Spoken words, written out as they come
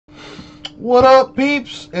What up,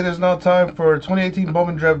 peeps? It is now time for 2018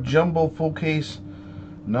 Bowman Draft Jumbo Full Case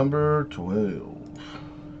number 12.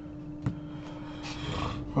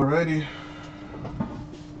 Alrighty.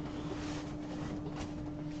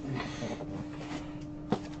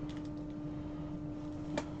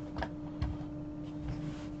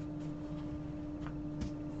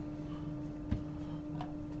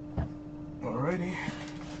 Alrighty.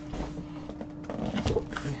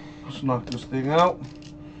 Let's knock this thing out.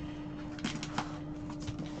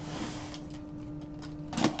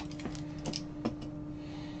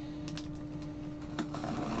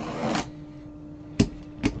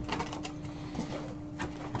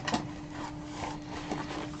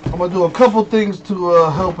 I'm going to do a couple things to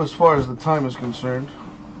help as far as the time is concerned.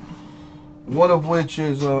 One of which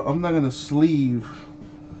is I'm not going to sleeve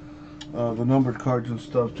the numbered cards and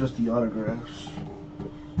stuff, just the autographs.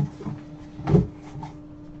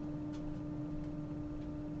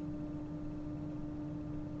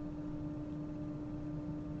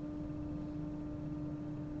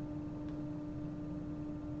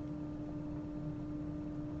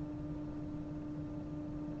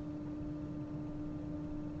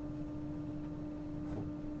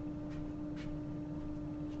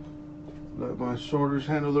 Let my sorters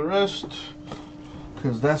handle the rest,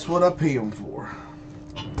 because that's what I pay them for.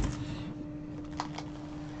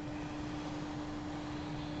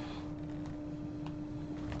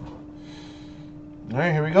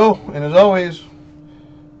 Alright, here we go. And as always,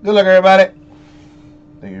 good luck, everybody.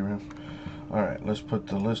 Thank you, man. Alright, let's put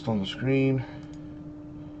the list on the screen.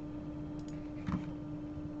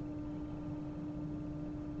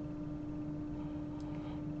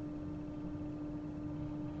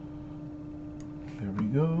 There we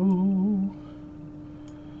go.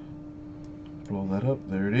 Blow that up.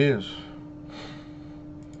 There it is.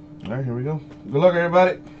 Alright, here we go. Good luck,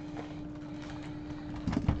 everybody.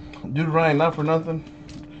 Dude, Ryan, not for nothing,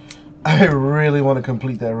 I really want to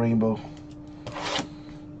complete that rainbow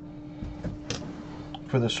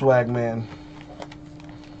for the swag man.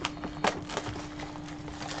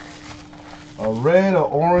 A red, a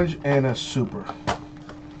orange, and a super.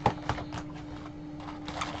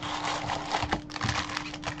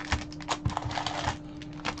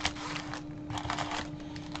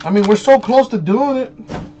 I mean, we're so close to doing it.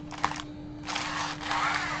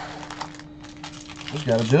 Just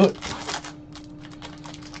gotta do it.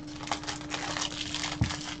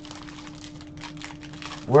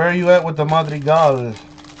 Where are you at with the Madrigal?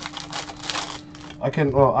 I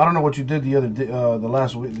don't know what you did the other day, the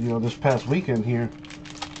last week, this past weekend here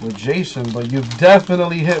with Jason, but you've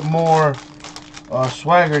definitely hit more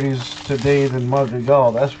swaggerties today than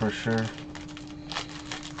Madrigal, that's for sure.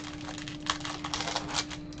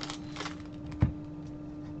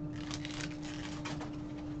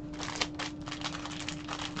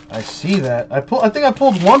 I see that. I think I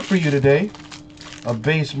pulled one for you today. A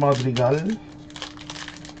base Madrigal.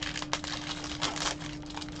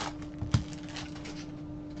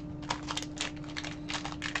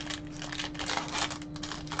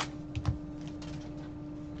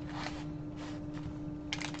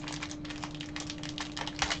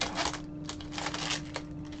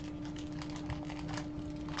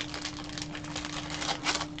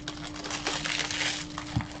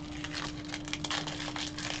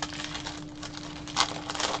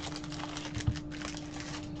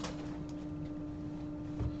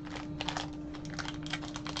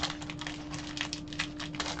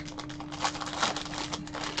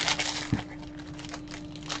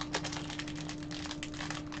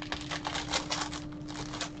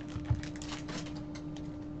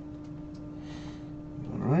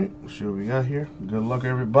 Let's see what we got here. Good luck,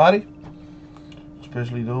 everybody,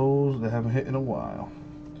 especially those that haven't hit in a while.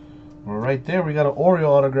 Well, right there we got an Oreo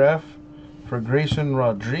autograph for Grayson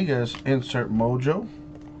Rodriguez. Insert mojo.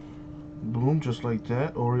 Boom, just like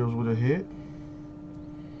that. Orioles with a hit.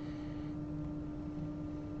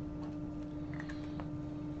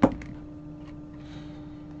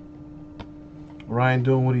 Ryan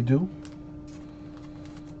doing what he do.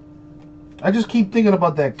 I just keep thinking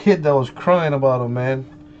about that kid that was crying about him, man.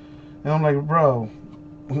 And I'm like, bro,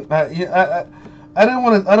 I don't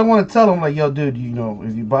want to tell him like, yo, dude,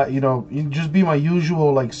 if you buy, you just be my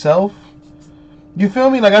usual like self. You feel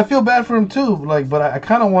me? Like, I feel bad for him too. Like, but I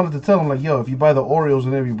kind of wanted to tell him like, yo, if you buy the Orioles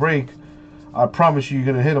in every break, I promise you're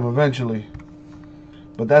gonna hit him eventually.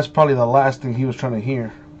 But that's probably the last thing he was trying to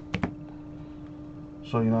hear.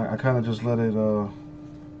 So I kind of just let it go.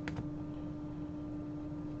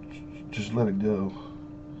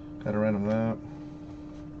 Got a random map.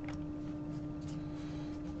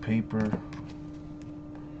 Paper.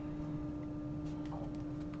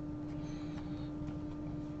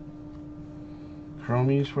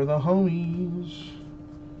 Chromies for the homies.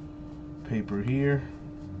 Paper here.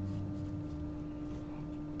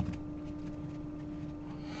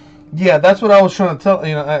 Yeah, that's what I was trying to tell.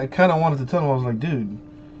 You know, I kind of wanted to tell him. I was like, dude,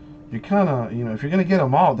 you're kind of, you know, if you're gonna get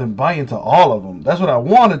them all, then buy into all of them. That's what I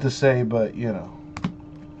wanted to say, but you know.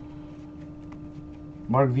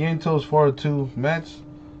 Mark Vientos 402 Mets.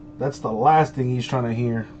 That's the last thing he's trying to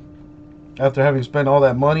hear. After having spent all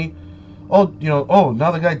that money. Oh, you know, oh,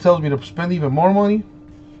 now the guy tells me to spend even more money?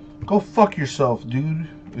 Go fuck yourself, dude.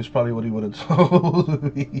 Is probably what he would have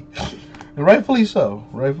told me. And rightfully so.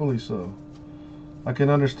 Rightfully so. I can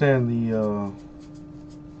understand the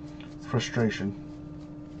frustration.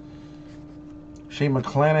 Shane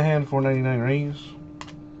McClanahan, 499 Rays.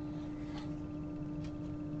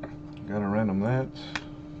 Gotta random that.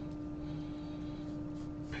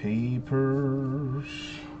 Papers.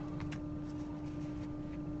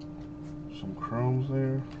 Some chromes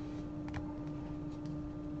there.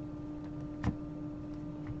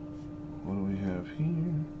 What do we have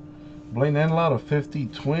here? Blaine Enlot of 50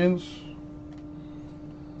 Twins.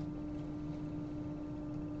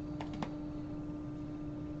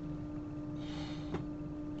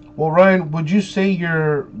 Well, Ryan, would you say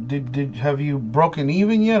you're have you broken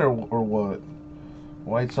even yet, or what?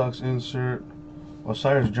 White Sox insert.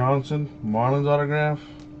 Osiris Johnson, Marlins autograph.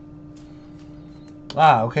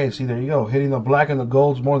 Ah, okay. See, there you go. Hitting the black and the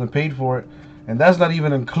gold's more than paid for it, and that's not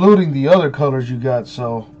even including the other colors you got.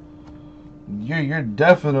 So you're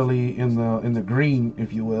definitely in the green,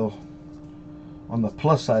 if you will, on the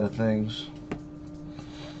plus side of things.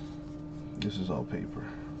 This is all paper.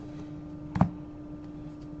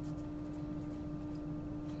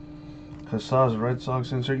 Casas Red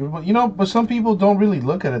Sox insert. You know, but some people don't really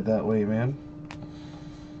look at it that way, man.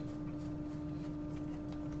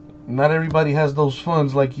 Not everybody has those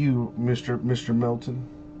funds like you, Mr. Melton.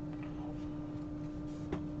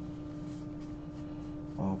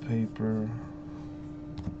 All paper.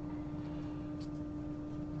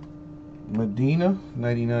 Medina,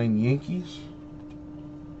 99 Yankees.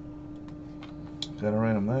 Gotta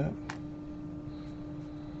random that.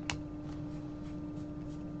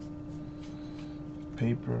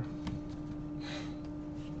 Paper.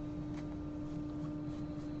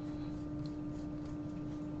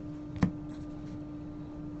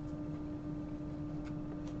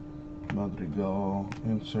 Madrigal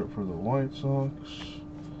insert for the White Sox.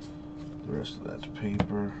 The rest of that's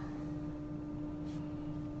paper.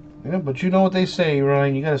 Yeah, but you know what they say,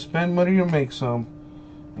 Ryan. You gotta spend money to make some.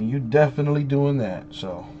 And you definitely doing that.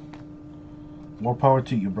 So, more power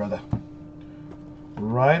to you, brother.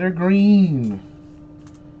 Ryder Green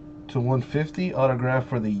to 150. Autograph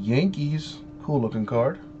for the Yankees. Cool looking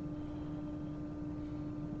card.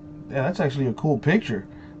 Yeah, that's actually a cool picture.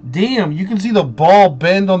 Damn, you can see the ball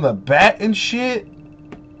bend on the bat and shit.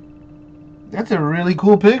 That's a really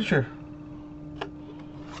cool picture.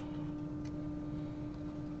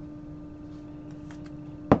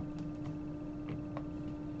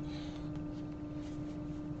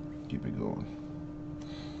 Keep it going.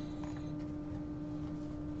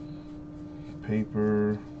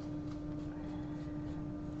 Paper.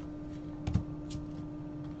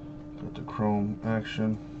 Got the chrome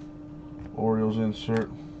action. Orioles insert.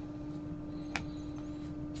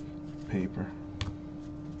 Paper.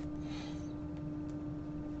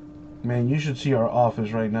 Man, you should see our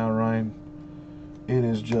office right now, Ryan. It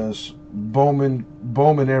is just Bowman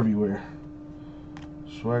everywhere.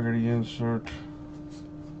 Swaggerty insert.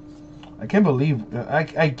 I can't believe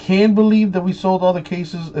I can believe that we sold all the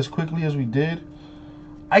cases as quickly as we did.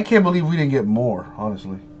 I can't believe we didn't get more,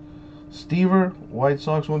 honestly. Stever, White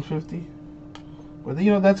Sox 150. But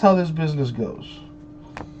you know, that's how this business goes.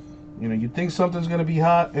 You know, you think something's gonna be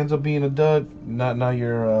hot, ends up being a dud. Now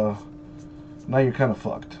you're kind of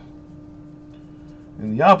fucked.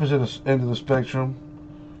 And the opposite end of the spectrum,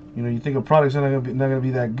 you know, you think a product's not gonna be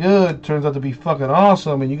that good, turns out to be fucking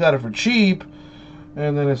awesome, and you got it for cheap,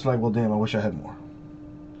 and then it's like, well, damn, I wish I had more.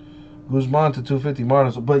 Guzman to 250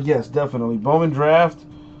 Marlins, but yes, definitely Bowman draft.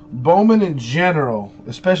 Bowman in general,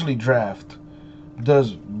 especially draft,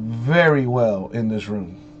 does very well in this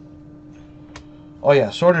room. Oh yeah,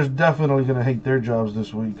 Sorter's definitely gonna hate their jobs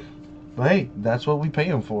this week, but hey, that's what we pay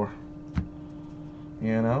them for.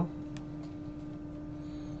 You know.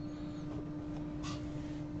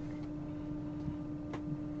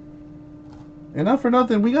 And not for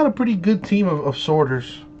nothing, we got a pretty good team of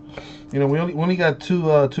sorters. You know, we only got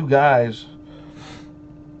two guys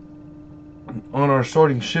on our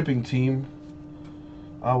sorting shipping team.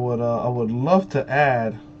 I would love to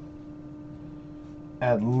add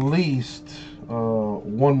at least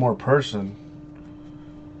one more person.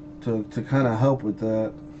 to kind of help with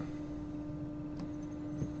that.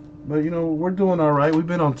 But you know, we're doing all right. We've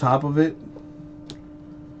been on top of it.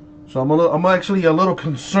 So I'm actually a little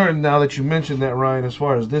concerned now that you mentioned that, Ryan. As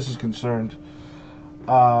far as this is concerned,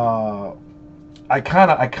 I kind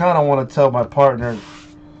of want to tell my partner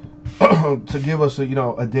to give us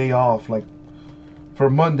a day off, like for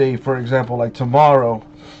Monday, for example, like tomorrow.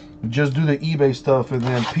 Just do the eBay stuff and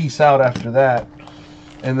then peace out after that,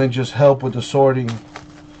 and then just help with the sorting,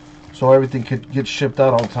 so everything could get shipped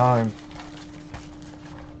out on time.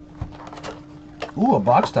 Ooh, a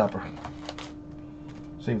box topper.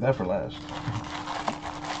 Save that for last.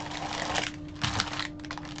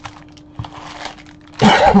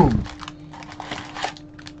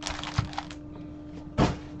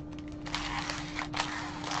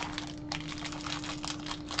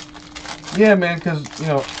 Yeah, man, because,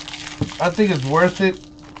 I think it's worth it.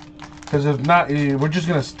 Because if not, we're just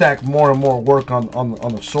going to stack more and more work on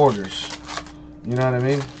the sorters. You know what I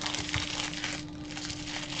mean?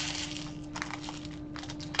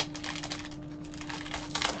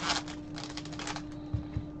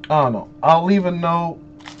 I don't know. I'll leave a note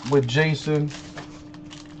with Jason.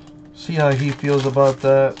 See how he feels about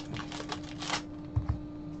that.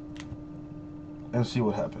 And see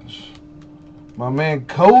what happens. My man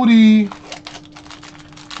Cody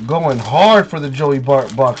going hard for the Joey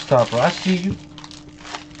Bart box topper. I see you.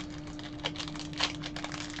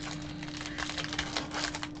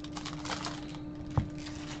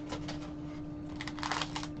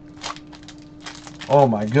 Oh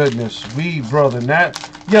my goodness.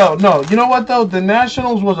 Yo, no, you know what though? The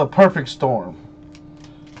Nationals was a perfect storm.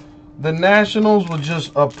 The Nationals was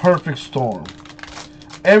just a perfect storm.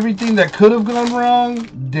 Everything that could have gone wrong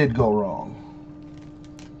did go wrong.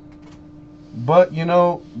 But,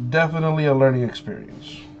 definitely a learning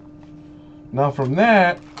experience. Now from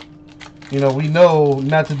that, we know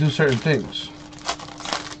not to do certain things.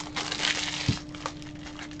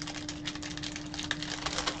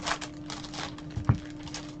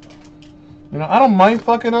 I don't mind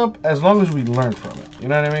fucking up as long as we learn from it. You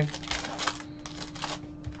know what I mean?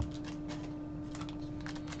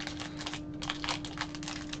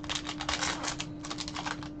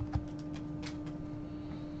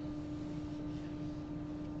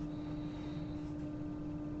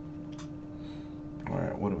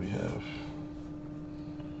 Alright, what do we have?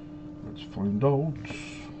 Let's find out.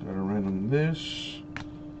 Gotta random this.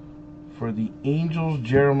 For the Angels,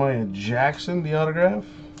 Jeremiah Jackson, the autograph.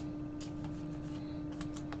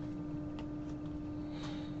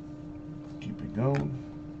 Going.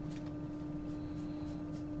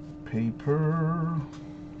 Paper.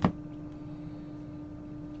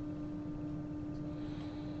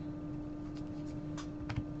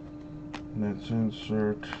 Let's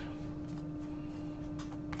insert.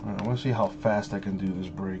 Alright, I want to see how fast I can do this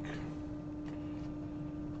break.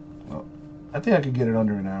 Well, I think I could get it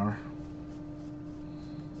under an hour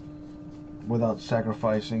without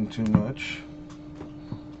sacrificing too much.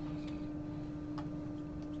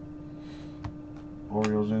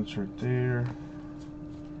 Orioles insert there.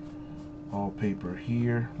 All paper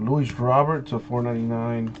here. Luis Robert to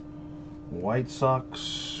 499. White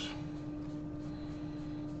Sox.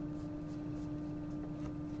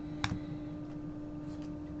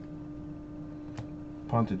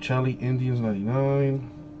 Ponticelli, Indians 99.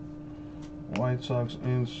 White Sox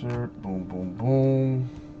insert. Boom, boom, boom.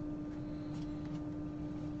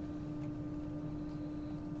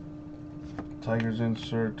 Tigers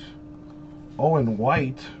insert. Owen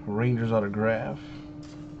White, Rangers autograph.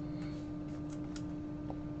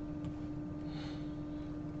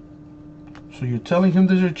 So you're telling him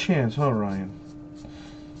there's a chance, huh, Ryan?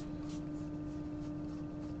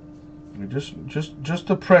 Just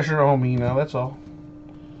the pressure on me now, that's all.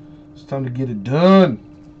 It's time to get it done.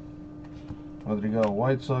 Oh, there you go.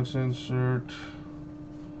 White Sox insert.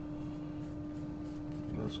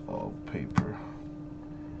 That's all paper.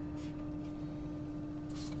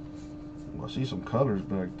 I see some colors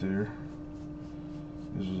back there.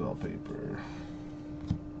 This is all paper.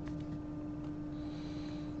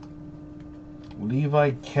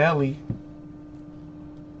 Levi Kelly.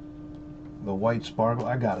 The white sparkle.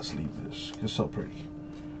 I gotta sleeve this. It's so pretty.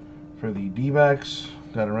 For the D-backs,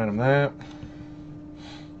 gotta random that.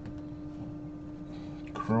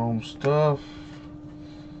 Chrome stuff.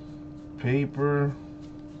 Paper.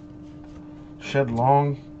 Shed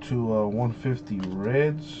Long to 150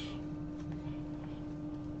 Reds.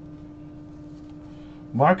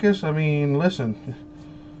 Marcus, I mean, listen.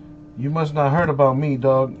 You must not heard about me,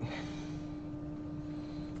 dog.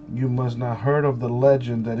 You must not heard of the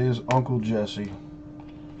legend that is Uncle Jesse.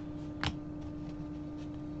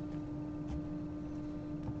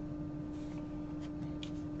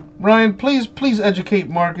 Ryan, please educate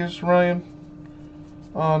Marcus, Ryan,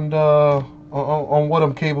 on what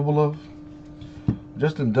I'm capable of.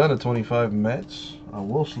 Justin Dunn at 25 Mets. I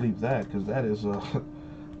will sleep that because that is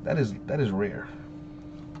that is rare.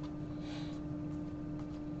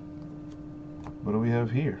 What do we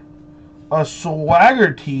have here? A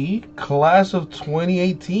Swagger tee, class of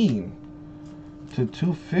 2018 to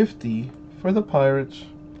 250 for the Pirates.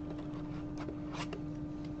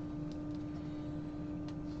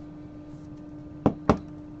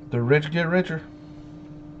 The rich get richer.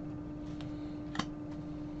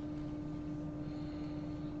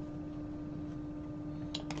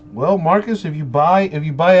 Well, Marcus, if you buy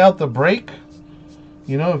out the break,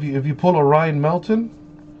 you know, if you pull a Ryan Melton,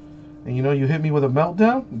 and you know you hit me with a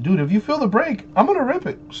meltdown, dude, if you feel the break, I'm gonna rip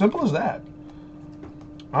it. Simple as that.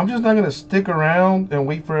 I'm just not gonna stick around and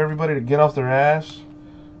wait for everybody to get off their ass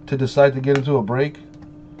to decide to get into a break.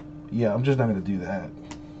 Yeah, I'm just not gonna do that.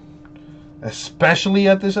 Especially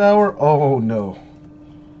at this hour. Oh no.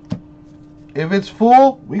 If it's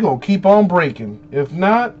full, we gonna keep on breaking. If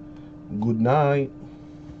not, good night.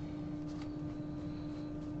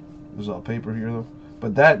 There's all paper here though.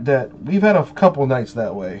 But that we've had a couple nights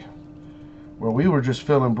that way, where we were just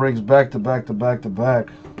filling breaks back to back to back to back.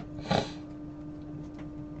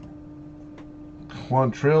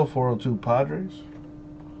 Quantrill, 402 Padres.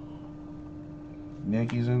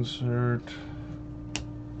 Yankees insert.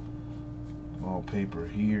 All paper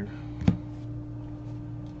here.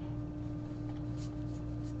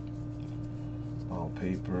 All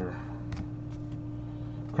paper.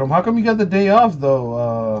 Crum, how come you got the day off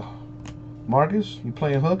though, Marcus? You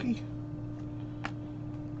playing hooky?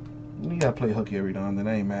 You gotta play hooky every now and then.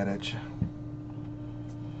 I ain't mad at you.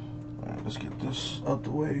 Alright, let's get this out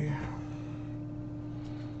the way.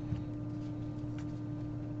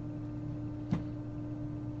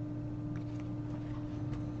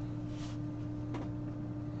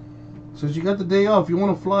 Since you got the day off, you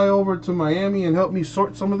want to fly over to Miami and help me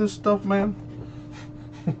sort some of this stuff, man?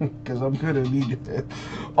 Because I'm gonna need it.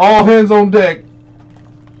 All hands on deck.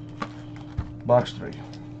 Box 3.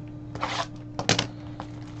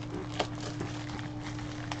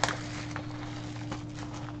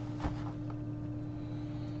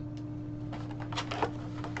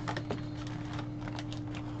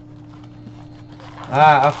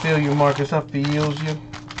 I feel you, Marcus. I feels you.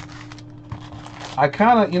 I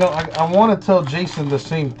kind of, you know, I want to tell Jason the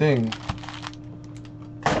same thing.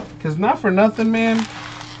 Because not for nothing, man,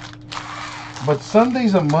 but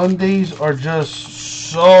Sundays and Mondays are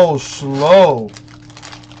just so slow.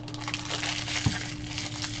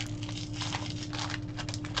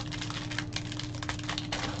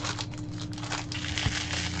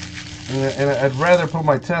 And I'd rather put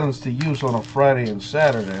my talents to use on a Friday and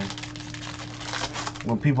Saturday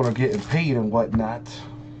when people are getting paid and whatnot.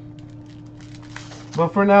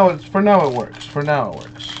 But for now it works. For now it works.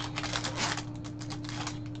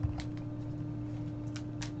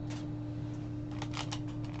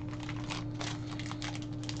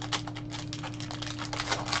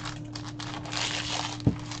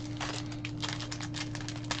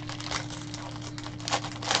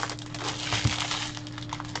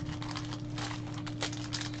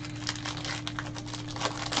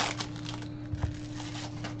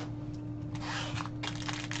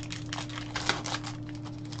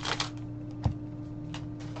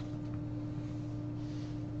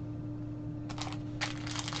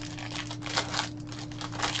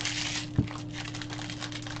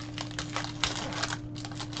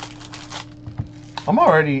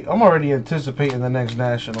 I'm already anticipating the next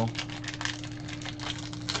national.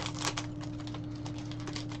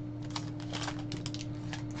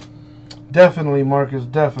 Definitely, Marcus.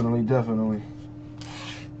 Definitely.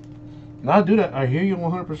 Nah, do that. I hear you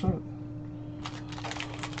 100%.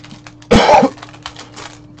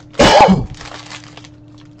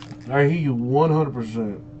 I hear you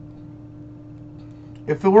 100%.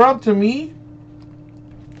 If it were up to me,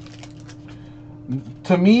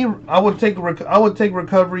 I would take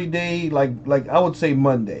recovery day like I would say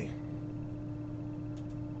Monday.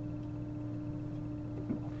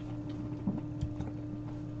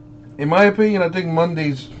 In my opinion, I think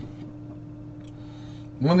Mondays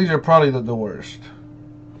are probably the worst.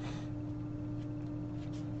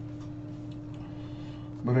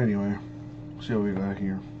 But anyway, see what we got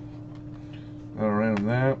here. Got a random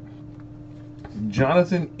that.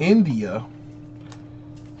 Jonathan India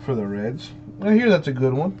for the Reds. I hear that's a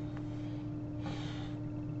good one.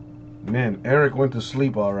 Man, Eric went to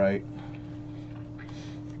sleep all right.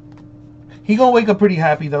 He gonna wake up pretty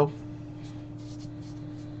happy though.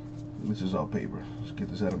 This is all paper. Let's get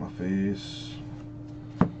this out of my face.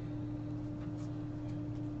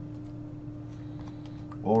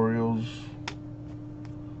 Royals.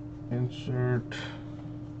 Insert.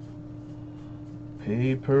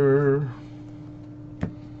 Paper.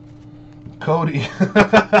 Cody.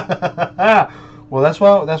 Well, that's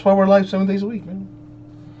why we're live 7 days a week, man.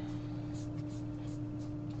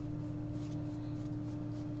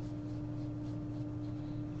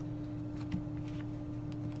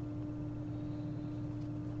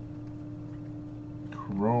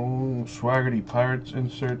 Chrome Swaggerty Pirates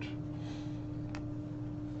insert.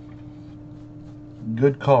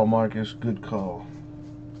 Good call, Marcus. Good call.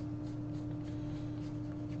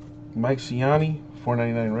 Mike Ciani,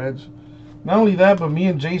 499 Reds. Not only that, but me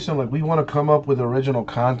and Jason, like, we want to come up with original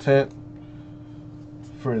content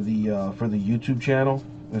for the YouTube channel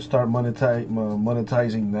and start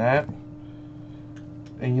monetizing that.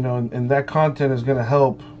 And you know, and that content is gonna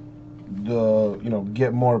help the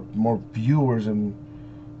get more viewers and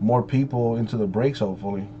more people into the breaks,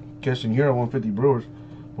 hopefully. Catching here at 150 Brewers.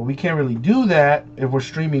 But we can't really do that if we're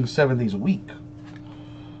streaming 7 days a week.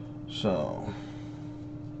 So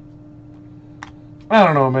I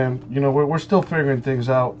don't know, man. You know, we're still figuring things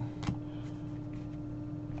out.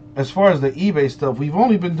 As far as the eBay stuff, we've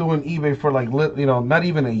only been doing eBay for like, not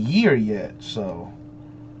even a year yet. So,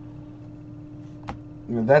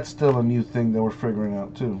 you know, that's still a new thing that we're figuring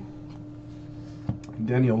out too.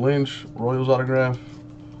 Daniel Lynch, Royals autograph.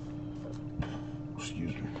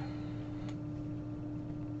 Excuse me.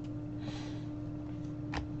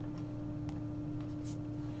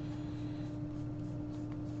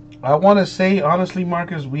 I want to say, honestly,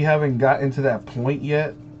 Marcus, we haven't gotten to that point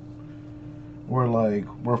yet.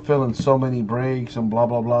 We're filling so many breaks and blah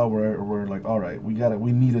blah blah. We're like, all right, we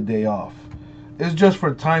need a day off. It's just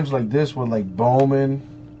for times like this where, like, Bowman.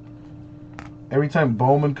 Every time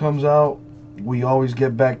Bowman comes out, we always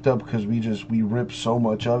get backed up because we rip so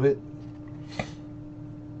much of it.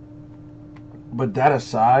 But that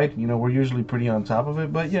aside, you know, we're usually pretty on top of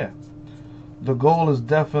it. But yeah, the goal is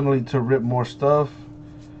definitely to rip more stuff.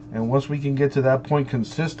 And once we can get to that point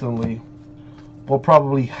consistently, we'll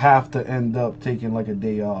probably have to end up taking like a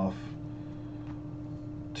day off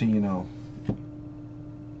to, you know,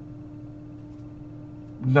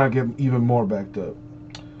 not get even more backed up.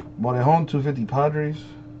 Morejon, 250 Padres.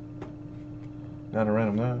 Not a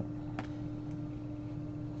random that.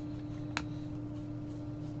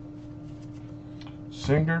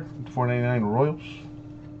 Singer, 499 Royals.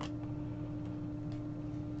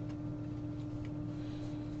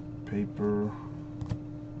 Paper,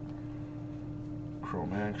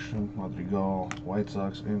 Chrome Action, Madrigal, White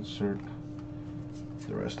Sox insert.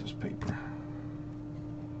 The rest is paper.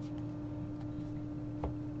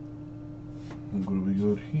 I'm gonna be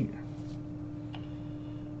good here.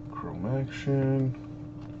 Chrome Action.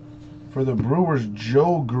 For the Brewers,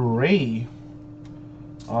 Joe Gray,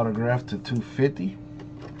 autographed to 250.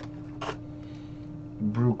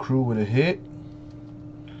 Brew Crew with a hit.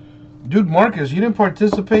 Dude, Marcus, you didn't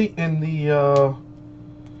participate in the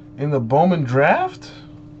Bowman draft?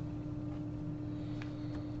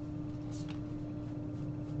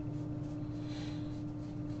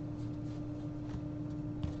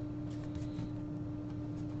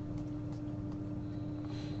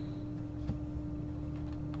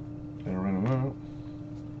 Gotta run him out.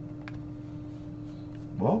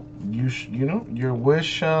 Well, you know, your wish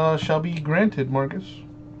shall be granted, Marcus.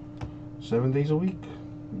 7 days a week.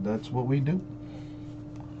 That's what we do.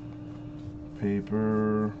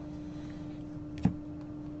 Paper.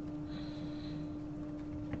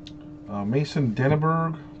 Mason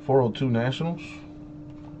Denneberg, 402 Nationals.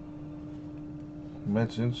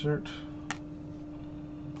 Mets insert.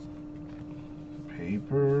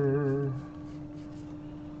 Paper.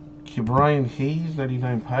 Brian Hayes,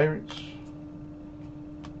 99 Pirates.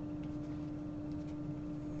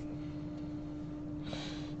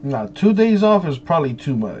 Now, 2 days off is probably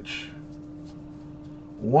too much.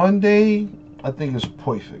 1 day, I think, is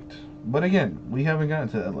perfect. But again, we haven't gotten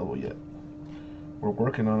to that level yet. We're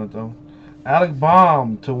working on it, though. Alec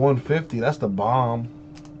Baum to 150. That's the bomb.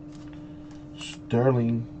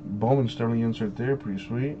 Sterling. Bowman Sterling insert there. Pretty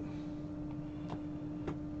sweet.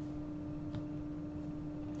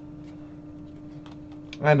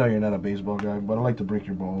 I know you're not a baseball guy, but I like to break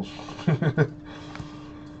your balls.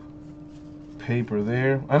 Paper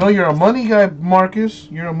there. I know you're a money guy, Marcus.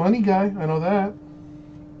 You're a money guy. I know that.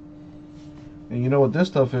 And you know what this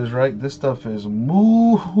stuff is, right? This stuff is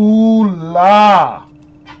moolah.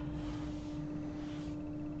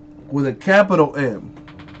 With a capital M.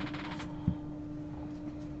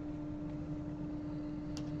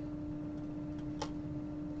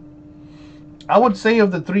 I would say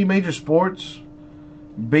of the three major sports,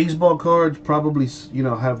 baseball cards probably, you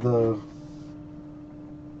know, have the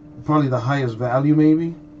probably the highest value,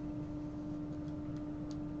 maybe.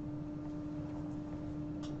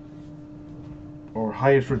 Or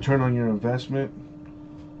highest return on your investment.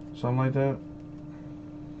 Something like that.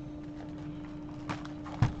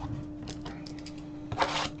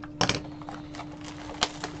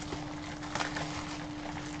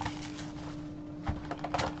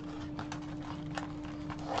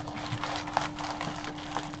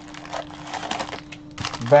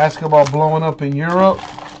 Basketball blowing up in Europe.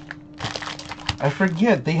 I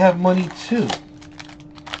forget, they have money too.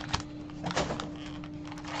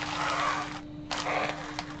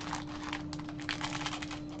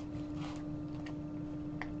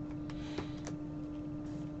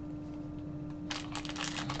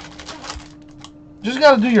 Just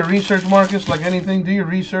got to do your research, Marcus. Like anything, do your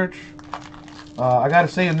research. I got to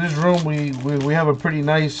say, in this room, we have a pretty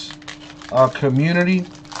nice community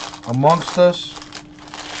amongst us.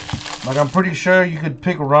 Like, I'm pretty sure you could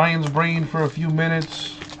pick Ryan's brain for a few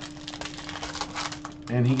minutes,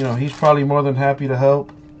 and he's probably more than happy to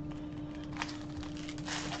help.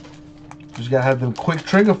 Just gotta have them quick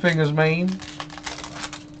trigger fingers, man.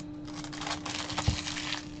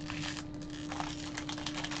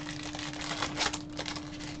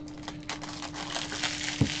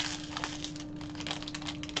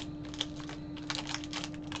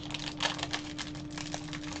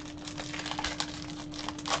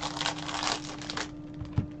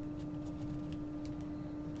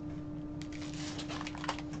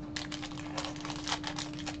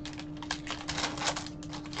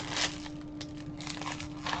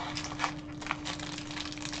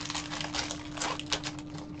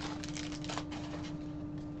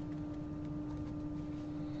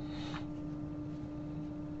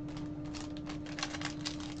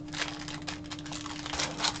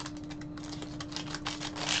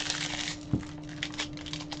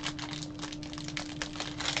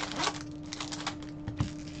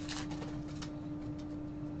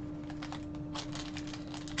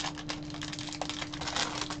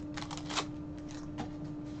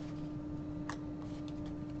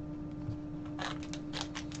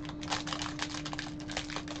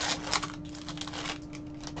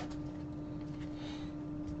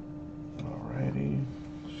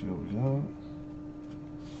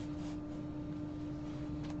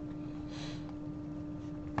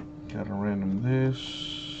 Got a random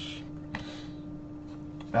this.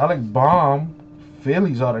 Alec Baum,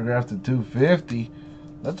 Phillies autographed at 250.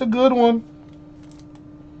 That's a good one.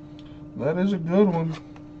 That is a good one.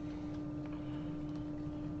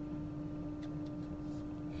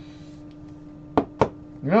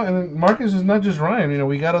 And Marcus is not just Ryan.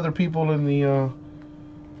 We got other people in the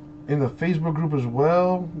Facebook group as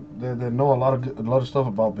well that know a lot of stuff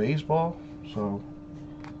about baseball. So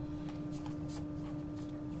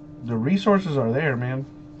the resources are there, man.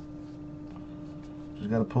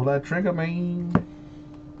 Just gotta pull that trigger, man.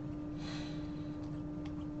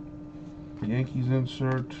 Yankees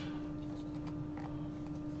insert.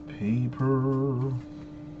 Paper.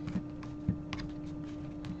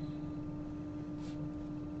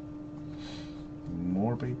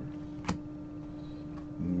 More paper.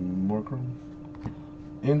 More chrome.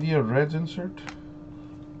 India Reds insert.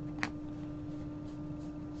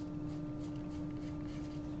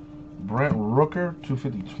 Brent Rooker,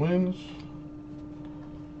 250 Twins.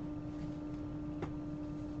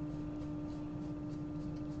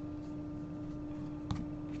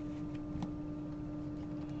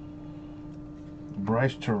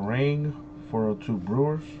 Bryce Terang, 402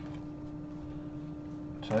 Brewers.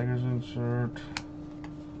 Tigers insert.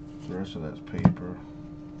 The rest of that's paper.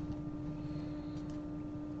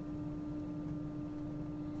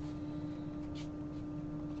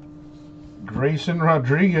 Grayson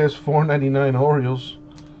Rodriguez, 499 Orioles.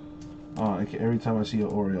 Every time I see an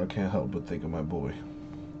Oriole, I can't help but think of my boy.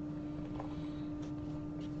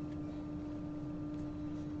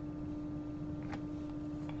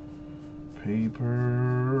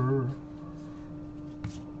 Paper.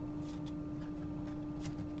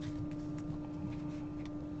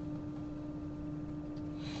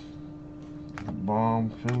 Bomb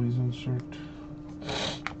Phillies insert.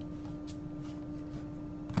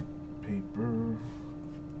 Paper.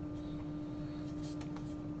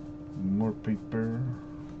 More paper.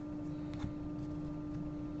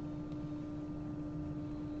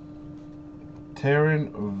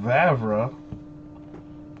 Terran Vavra,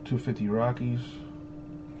 250 Rockies.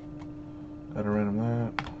 Got a random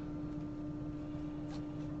that.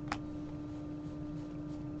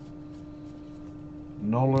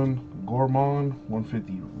 Nolan Gorman,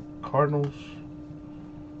 150 Cardinals.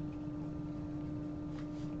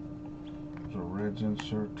 There's a Reds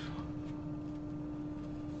insert.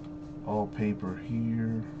 all paper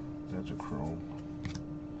here. That's a chrome.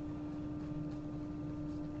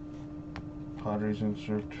 Padres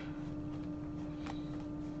insert.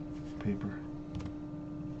 Paper.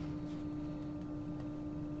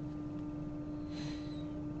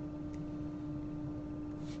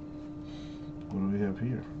 What do we have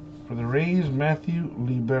here? For the Rays, Matthew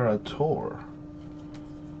Liberator.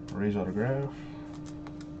 Rays autograph.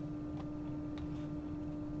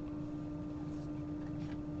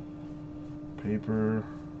 Paper.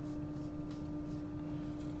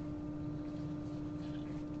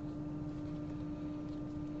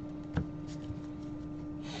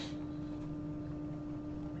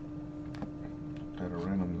 Gotta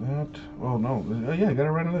random that. Oh no, yeah, I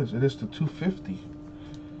gotta random this. It is to 250,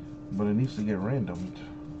 but it needs to get randomed.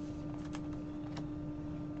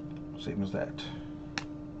 Same as that.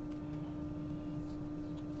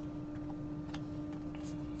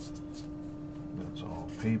 That's all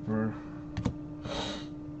paper.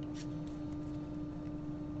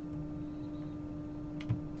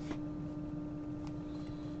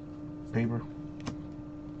 Paper.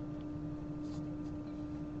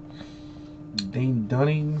 Dane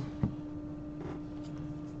Dunning.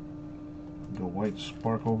 The white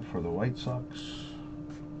sparkle for the White Sox.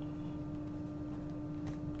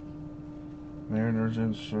 Mariners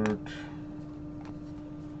insert.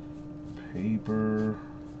 Paper.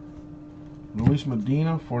 Luis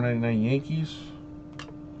Medina, 499 Yankees.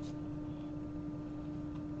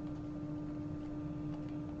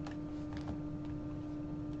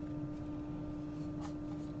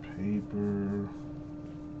 Paper.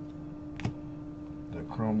 The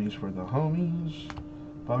chromies for the homies.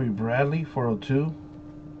 Bobby Bradley, 402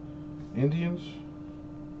 Indians.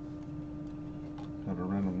 Gotta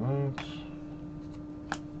random that.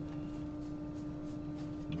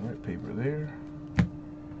 Alright, paper there.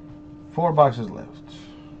 4 boxes left.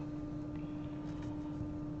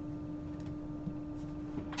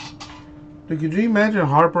 Dude, could you imagine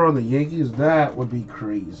Harper on the Yankees? That would be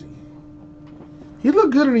crazy. He'd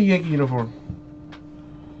look good in a Yankee uniform.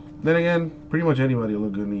 Then again, pretty much anybody will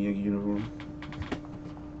look good in a Yankee uniform.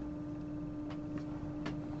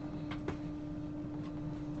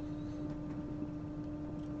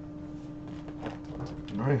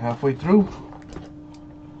 Alright, halfway through.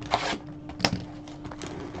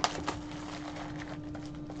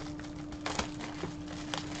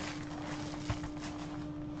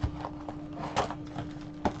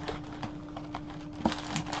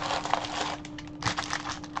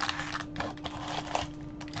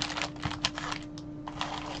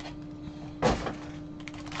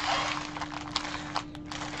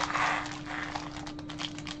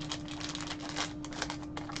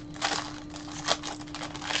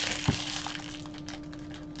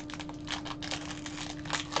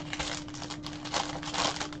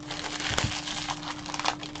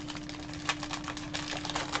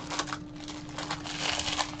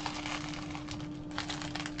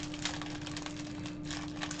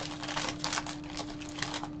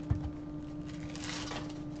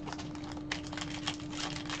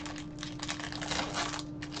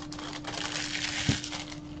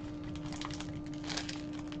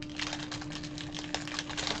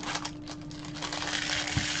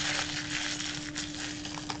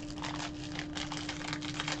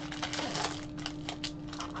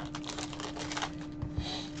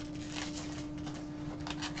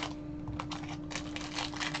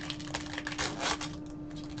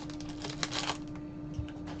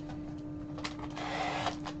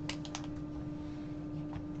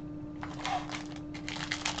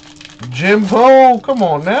 Jimbo, come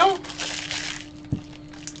on now.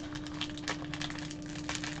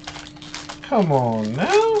 Come on now.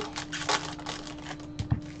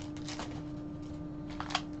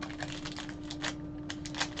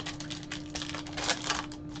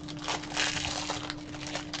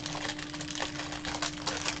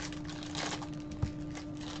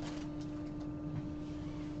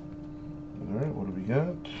 All right, what do we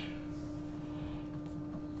got?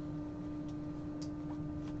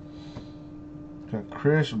 Got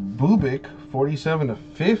Chris Bubik,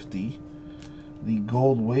 47/50, the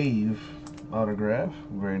Gold Wave autograph.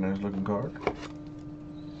 Very nice looking card.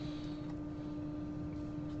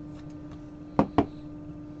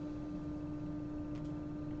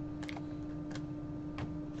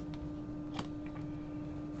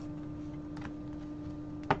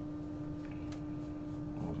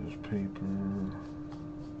 All this paper.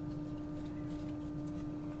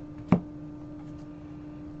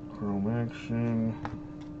 Chrome action.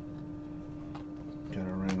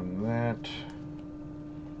 Gotta random that.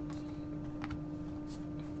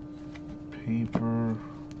 Paper.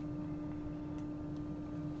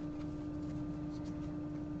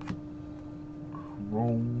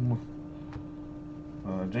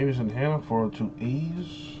 Jameson Hannah, 402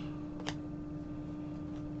 A's.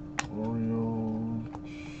 Orioles.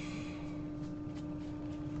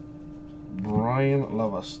 Brian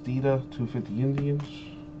Lavastida, 250 Indians.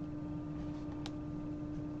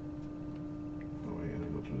 Oh, wait, I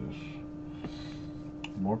gotta go through this.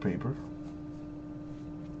 More paper.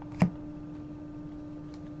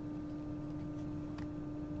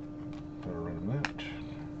 Gotta random that.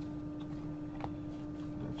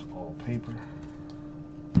 That's all paper.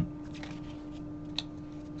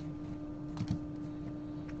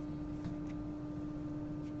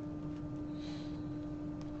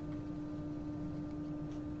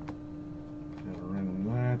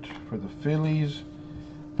 For the Phillies,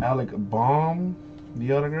 Alec Baum,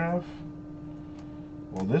 the autograph.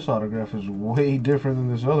 Well, this autograph is way different than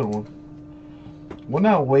this other one. Well,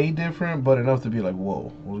 not way different, but enough to be like,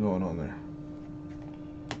 whoa, what's going on there?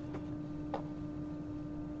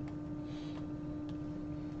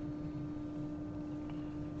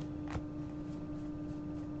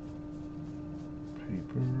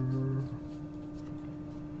 Paper.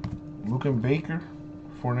 Luke Baker,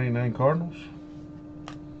 499 Cardinals.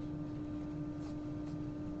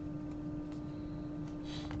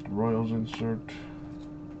 Royals insert.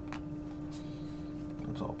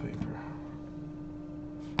 That's all paper.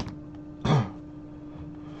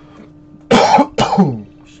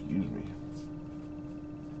 Excuse me.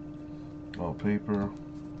 All paper.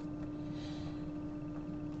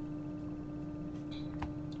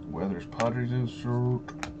 Weathers Padres insert.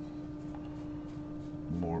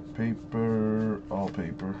 More paper. All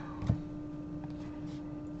paper.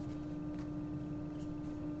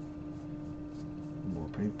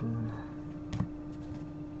 Paper.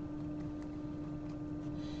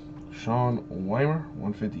 Sean Weimer,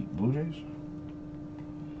 150 Blue Jays.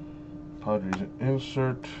 Padres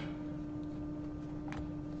insert.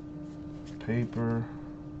 Paper.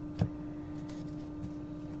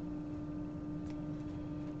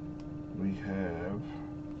 We have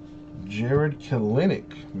Jared Kelenic,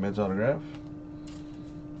 Mets autograph.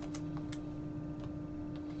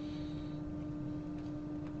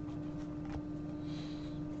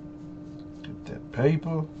 That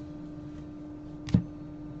paper.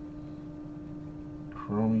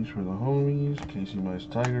 Chromies for the homies. Casey Mize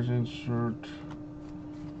Tigers insert.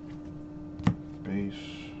 Base.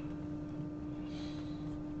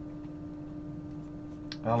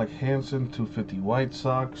 Alec Hansen, 250 White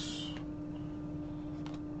Sox.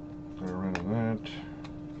 Gotta run on that.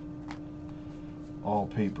 All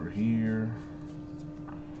paper here.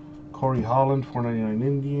 Corey Holland, 499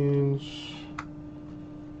 Indians.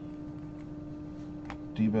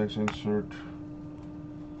 D-backs insert.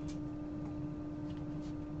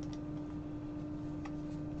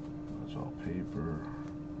 That's all paper.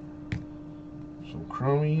 Some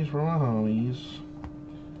chromies for my homies.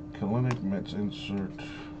 Kelenic Mets insert.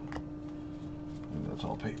 And that's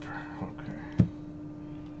all paper. Okay.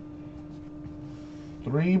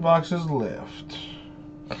 3 boxes left.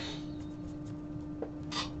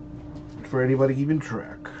 For anybody keeping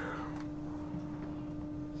track.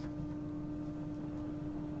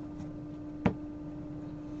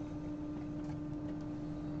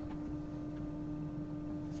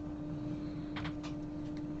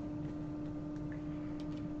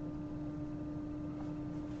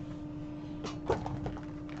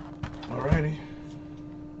 Alrighty.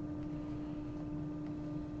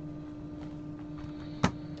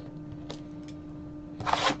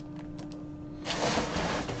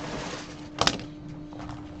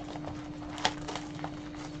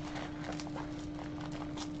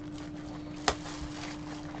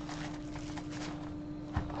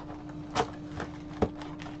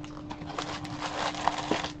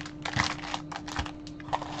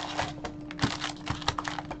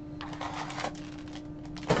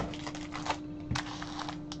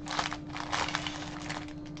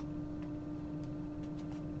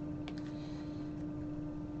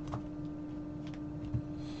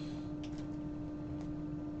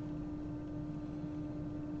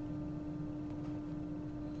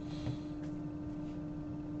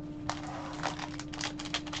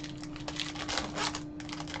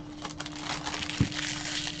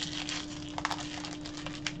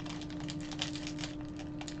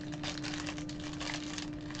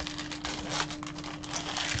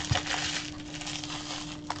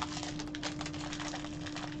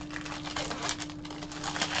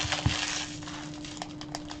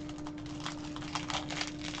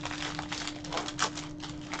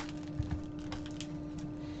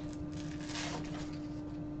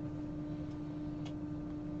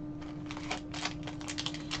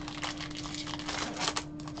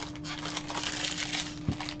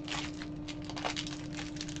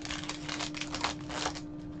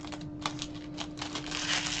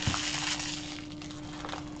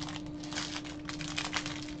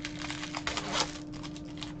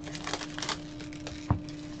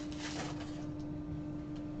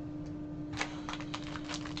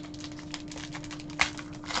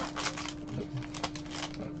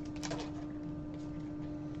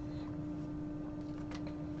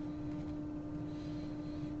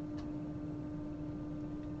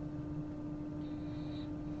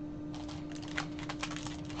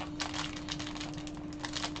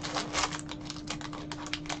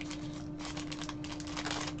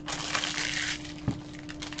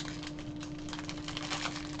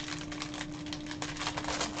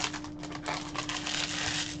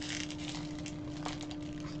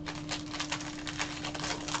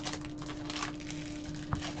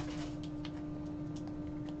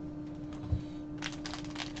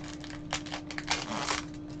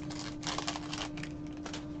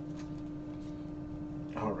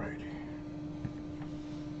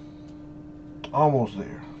 Almost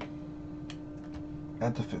there.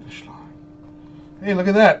 At the finish line. Hey, look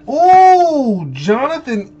at that. Ooh,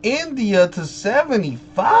 Jonathan India to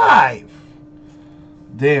 75.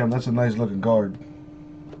 Damn, that's a nice looking card.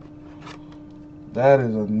 That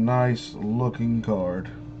is a nice looking card.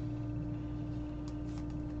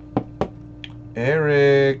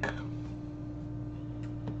 Eric,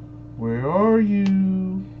 where are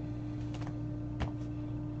you?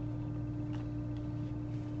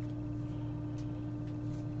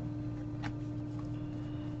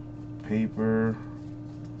 Paper.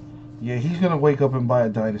 Yeah, he's gonna wake up and buy a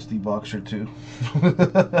Dynasty box or two.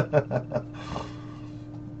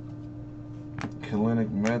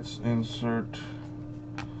 Kalinick Mets insert.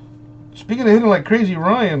 Speaking of hitting like crazy,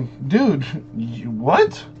 Ryan, dude,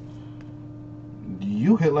 what?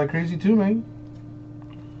 You hit like crazy too, man.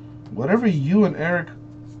 Whatever you and Eric,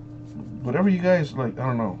 whatever you guys like, I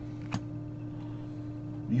don't know.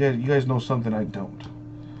 You guys know something I don't.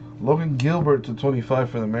 Logan Gilbert to 25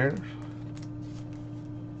 for the Mariners.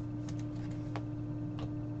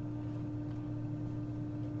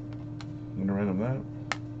 I'm gonna random that.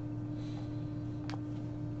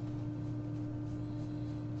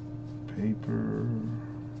 Paper.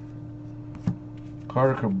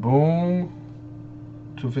 Carter Kaboom.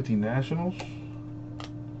 250 Nationals.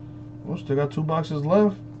 Well, still got 2 boxes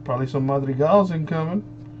left. Probably some Madrigals incoming.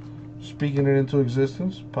 Speaking it into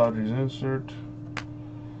existence. Padres insert.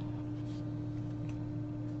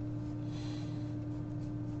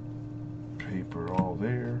 Paper all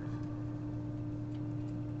there.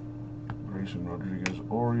 Grayson Rodriguez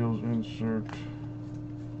Orioles insert.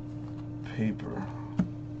 Paper.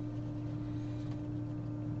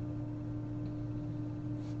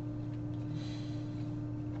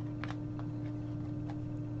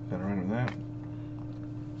 Gotta random that.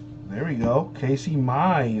 There we go. Casey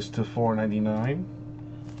Mize to 499.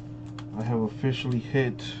 I have officially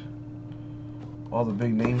hit all the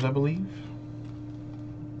big names, I believe.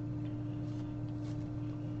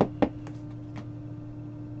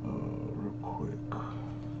 Real quick.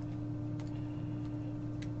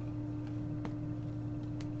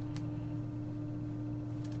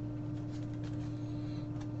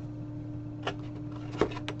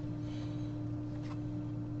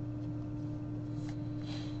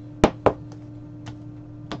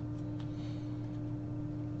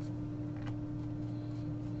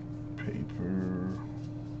 Paper.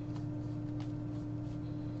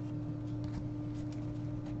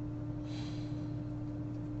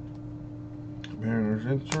 Mariners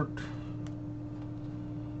insert.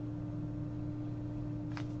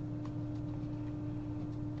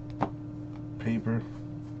 Paper.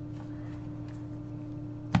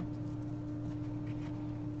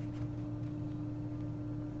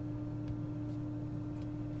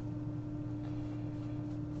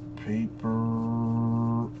 Paper.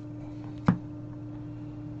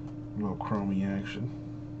 Little chromey action.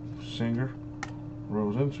 Singer.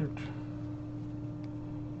 Rose insert.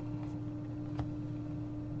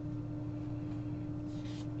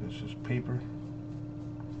 This is paper.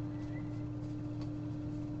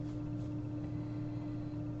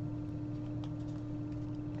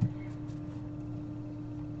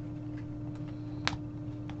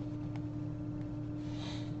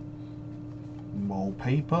 More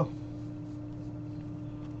paper.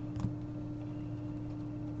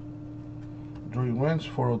 Joey Wentz,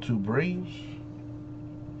 402 Braves.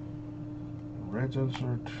 Reds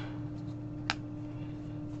insert.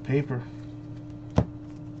 Paper.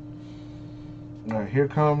 Alright, here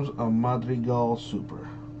comes a Madrigal Super.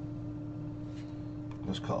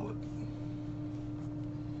 Let's call it.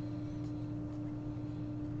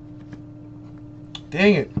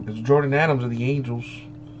 Dang it. It's Jordan Adams of the Angels,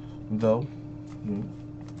 though.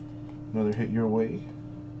 Another hit your way.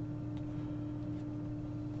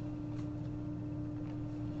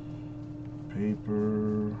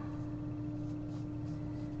 Paper.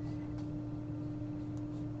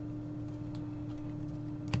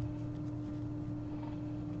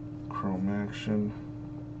 Chrome action.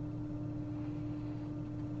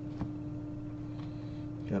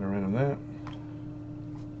 Got rid of that.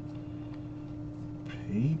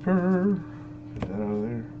 Paper. Get that out of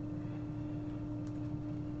there.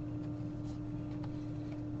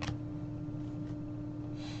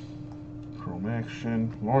 Chrome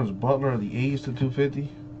action. Lawrence Butler of the A's to 250.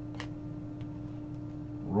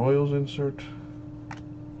 Royals insert.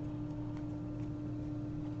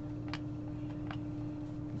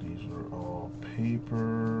 These are all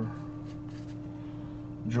paper.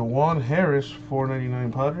 Jawan Harris,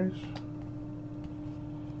 499 Padres.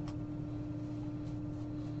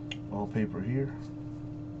 All paper here.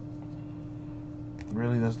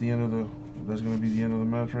 Really, that's the end of the. That's gonna be the end of the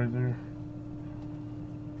match right there.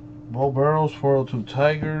 Bo Burrows, 402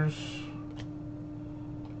 Tigers.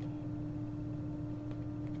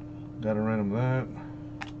 Gotta random that.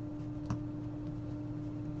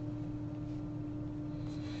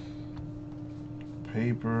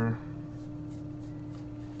 Paper.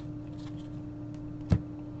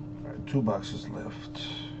 Alright, 2 boxes left.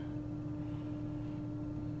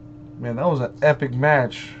 Man, that was an epic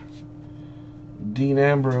match. Dean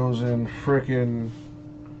Ambrose and frickin'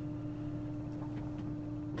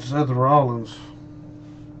 Seth Rollins.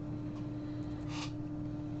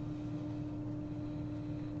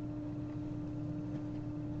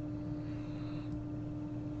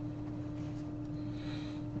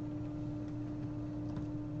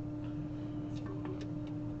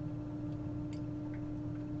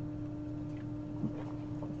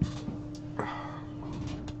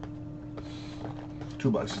 Two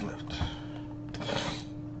boxes left.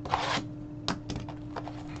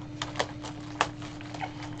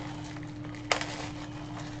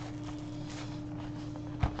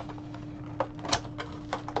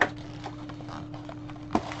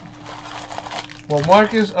 Well,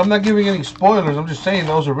 Marcus, I'm not giving any spoilers. I'm just saying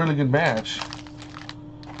that was a really good match.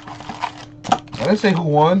 I didn't say who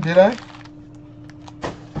won, did I?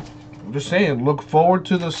 I'm just saying, look forward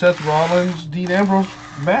to the Seth Rollins, Dean Ambrose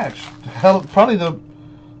match. Hell, probably the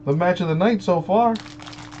match of the night so far.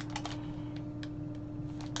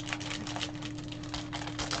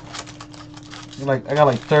 I got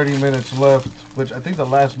like 30 minutes left, which I think the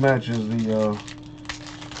last match is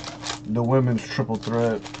the women's triple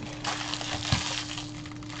threat.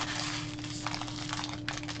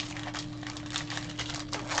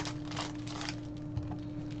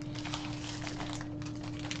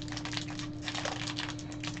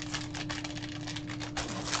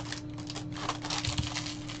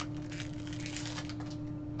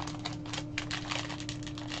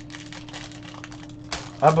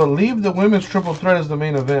 I believe the women's triple threat is the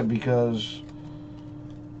main event because,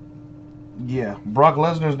 yeah, Brock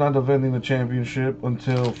Lesnar's not defending the championship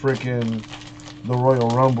until freaking the Royal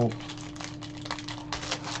Rumble.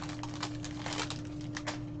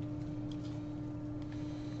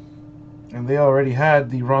 And they already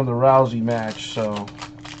had the Ronda Rousey match, so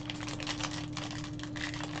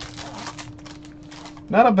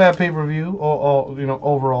not a bad pay-per-view,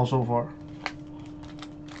 overall so far.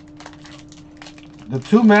 The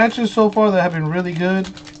 2 matches so far that have been really good,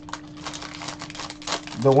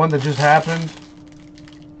 the one that just happened,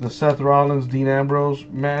 the Seth Rollins, Dean Ambrose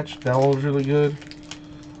match, that one was really good.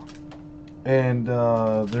 And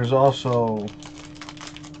there's also,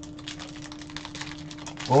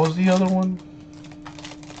 what was the other one?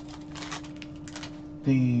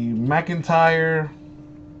 The McIntyre,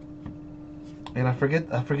 and I forget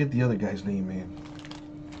the other guy's name, man.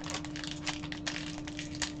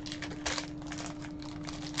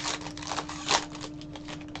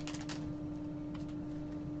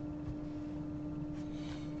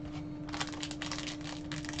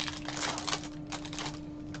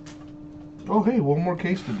 Oh, hey, one more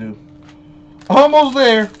case to do. Almost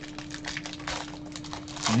there.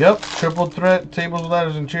 Yep, triple threat, tables,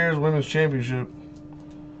 ladders, and chairs, women's championship.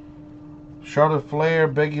 Charlotte Flair,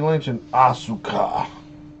 Becky Lynch, and Asuka.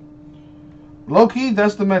 Low-key,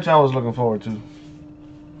 that's the match I was looking forward to.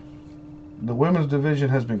 The women's division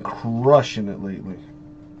has been crushing it lately.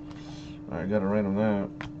 Alright, gotta random that.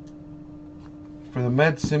 For the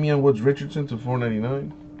Mets, Simeon Woods Richardson to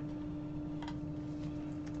 $4.99.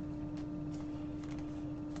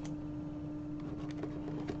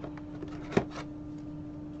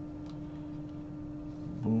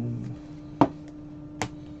 Boom.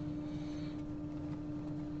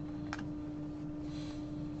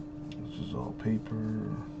 This is all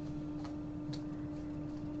paper.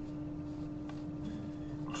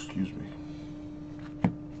 Excuse me.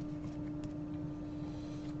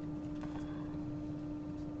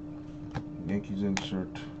 Yankees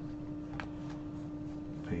insert.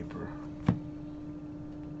 Paper.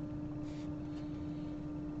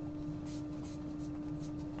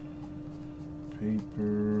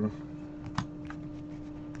 Paper.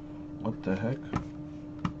 What the heck?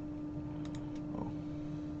 Oh.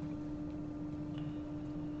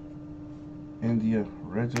 India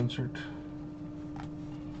Reds insert.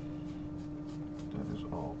 That is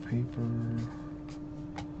all paper.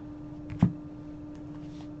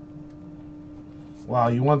 Wow,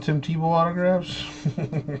 you want Tim Tebow autographs?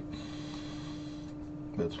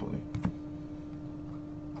 That's funny.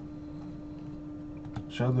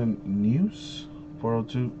 Sheldon News,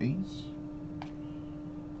 402 Ace.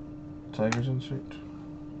 Tigers insert.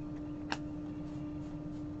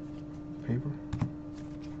 Paper.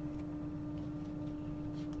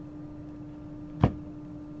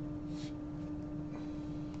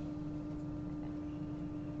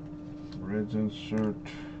 Reds insert.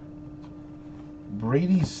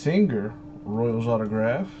 Brady Singer, Royals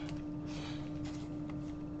autograph.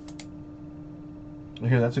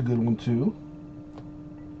 Here, that's a good one too.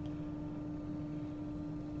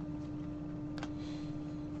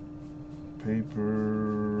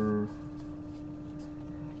 Paper.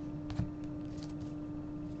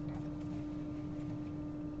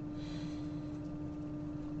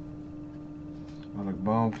 I like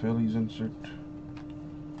Bowman Phillies insert.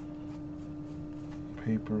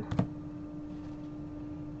 Paper.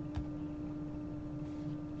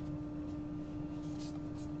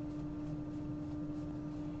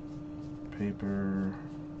 Paper.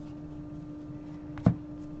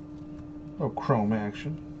 Oh, chrome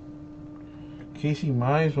action. Casey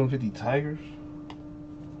Mize, 150 Tigers.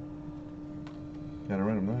 Gotta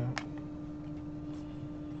run him that.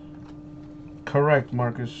 Correct,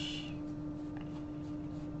 Marcus.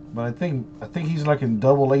 But I think he's like in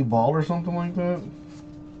Double-A ball or something like that.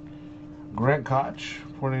 Grant Koch,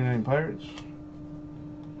 49 Pirates.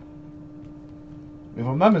 If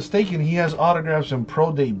I'm not mistaken, he has autographs in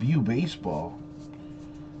Pro Debut Baseball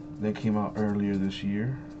that came out earlier this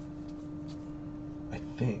year. I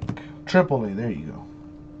think. AAA, there you go.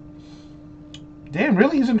 Damn,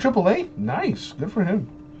 really? He's in AAA? Nice. Good for him.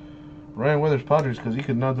 Ryan Weathers Padres, because he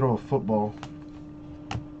could not throw a football.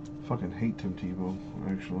 Fucking hate Tim Tebow,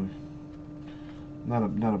 actually. Not a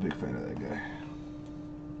big fan of that guy.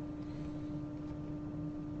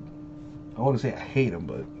 I want to say I hate him,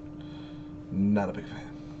 but not a big fan.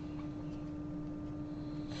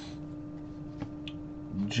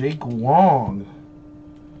 Jake Wong,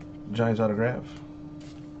 Giants autograph.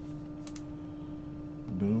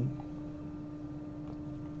 Boom.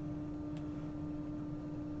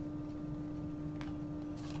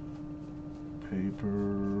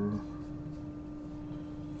 Paper.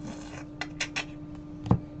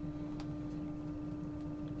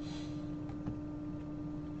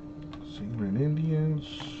 Cleveland Indians.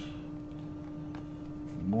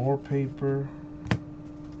 More paper.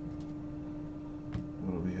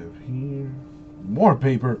 What do we have here? More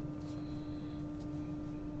paper.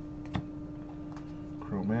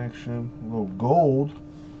 Chrome action. A little gold.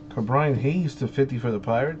 Brian Hayes to 50 for the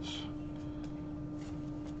Pirates.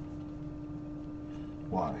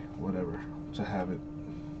 Why? Whatever. It's a habit.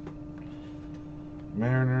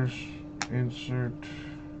 Mariners. Insert.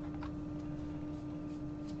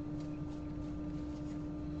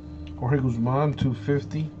 Jorge Guzman,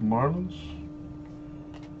 250. Marlins.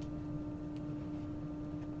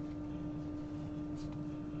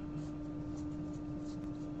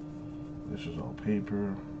 This is all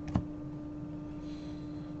paper.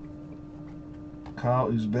 Kyle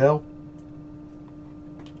Isbell,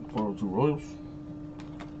 402 Royals.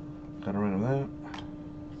 Got a run of that.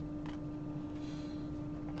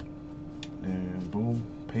 And boom,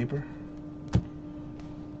 paper.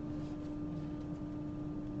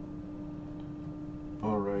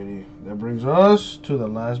 Alrighty, that brings us to the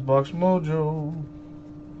last box mojo.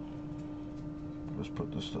 Let's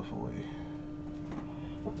put this stuff away.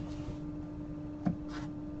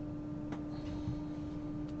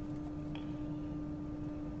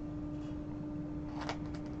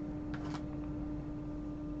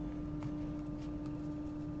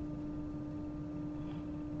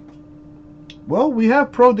 Well, we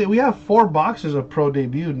have we have 4 boxes of Pro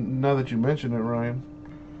Debut. Now that you mention it, Ryan,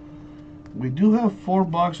 we do have 4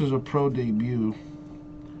 boxes of Pro Debut.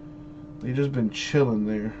 They've just been chilling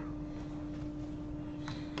there.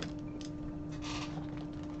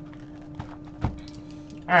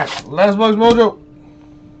 All right, last box mojo.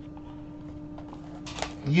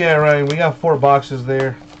 Yeah, Ryan, we got 4 boxes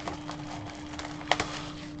there.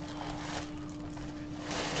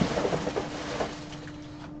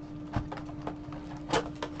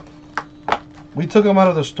 We took them out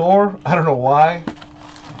of the store. I don't know why.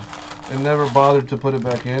 And never bothered to put it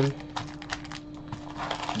back in.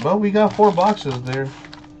 But we got 4 boxes there.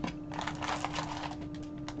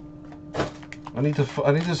 I need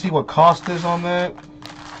to see what cost is on that.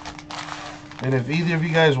 And if either of you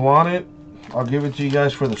guys want it, I'll give it to you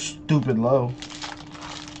guys for the stupid low.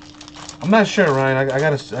 I'm not sure, Ryan. I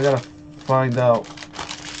gotta find out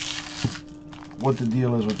what the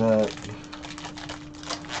deal is with that.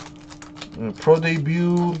 Pro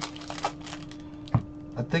Debut,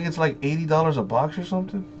 I think it's like $80 a box or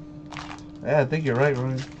something. Yeah, I think you're right,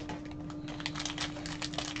 Ryan.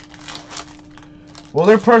 Well,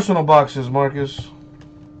 they're personal boxes, Marcus.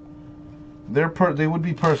 They would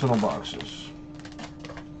be personal boxes.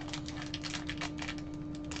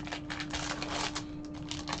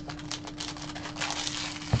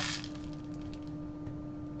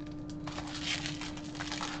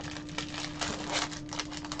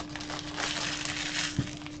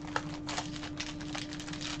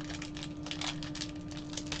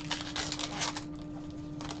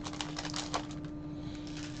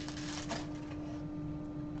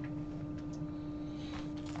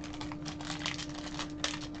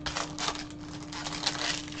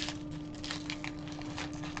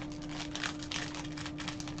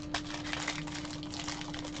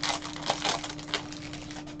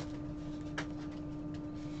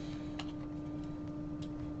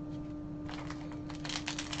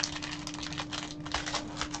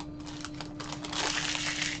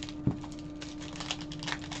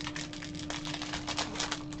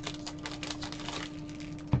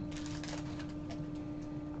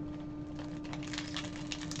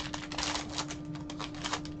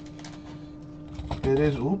 It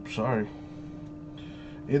is, oops, sorry.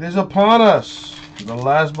 It is upon us. The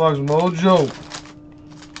last box mojo.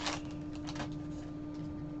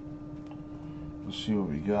 Let's see what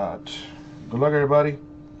we got. Good luck, everybody.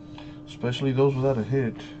 Especially those without a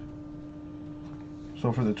hit.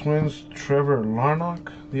 So for the Twins, Trevor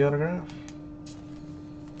Larnach, the autograph.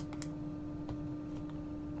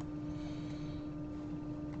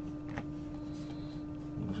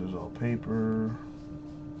 This is all paper.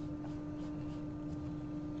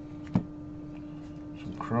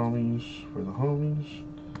 Some chromies for the homies.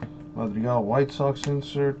 Madrigal White Sox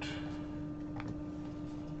insert.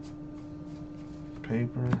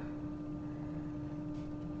 Paper.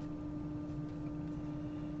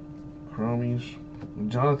 Chromies.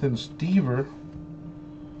 Jonathan Stever,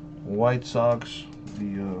 White Sox,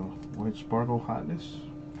 the White Sparkle Hotness.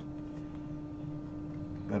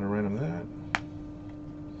 Gotta random that.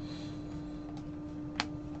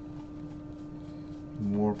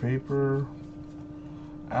 More paper.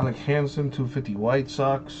 Alec Hansen, 250 White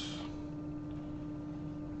Sox.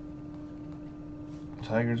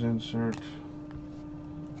 Tigers insert.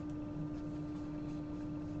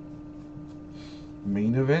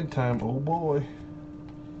 Main event time, oh boy.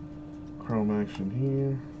 Chrome action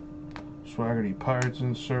here. Swaggerty Pirates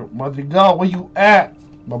insert. Madrigal, where you at?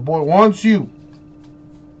 My boy wants you.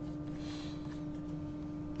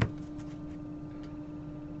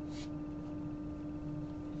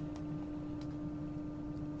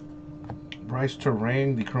 Bryce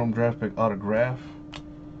Terang, the Chrome Draft Pick autograph.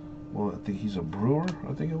 Well, I think he's a Brewer,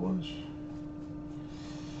 I think it was.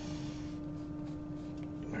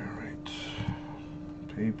 Alright.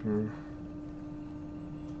 Paper.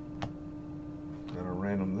 Gotta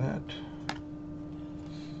random that.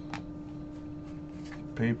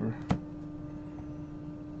 Paper.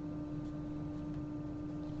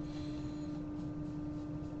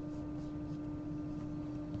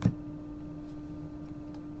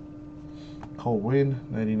 Cold Wind,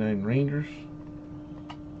 99 Rangers.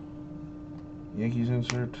 Yankees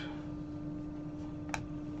insert.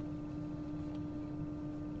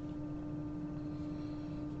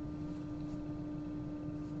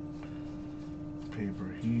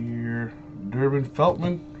 Paper here. Durbin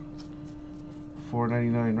Feltman,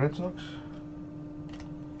 499 Red Sox.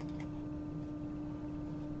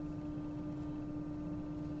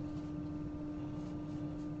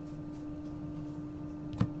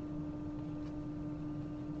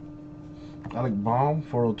 Alec Baum,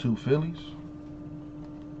 402 Phillies.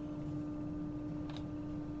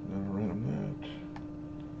 Never random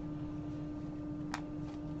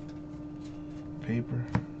that. Paper.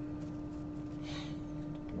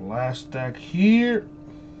 Last stack here.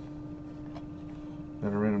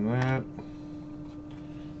 Gotta random that.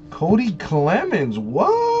 Cody Clemens,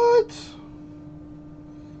 what?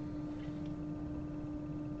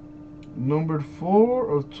 Numbered 4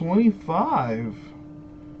 of 25.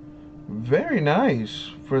 Very nice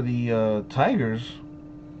for the Tigers.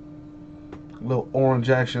 Little orange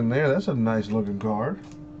action there. That's a nice looking card.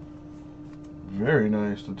 Very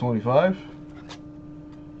nice. The 25.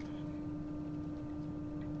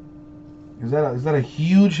 Is that a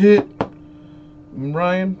huge hit,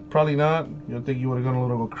 Ryan? Probably not. You don't think you would have gone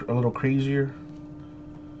a little crazier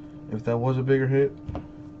if that was a bigger hit?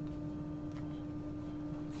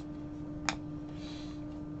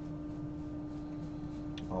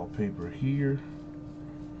 All paper here.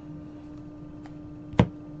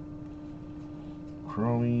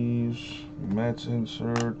 Chromies, Mets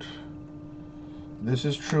insert. This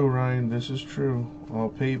is true, Ryan. This is true. All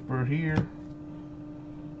paper here.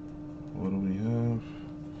 What do we have?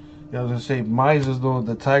 Yeah, I was gonna say Mize is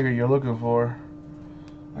the Tiger you're looking for.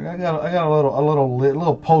 I got a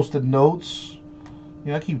little posted notes.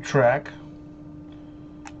 Yeah, I keep track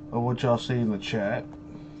of what y'all say in the chat.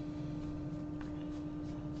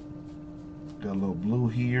 Got a little blue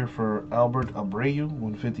here for Albert Abreu,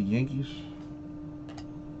 150 Yankees.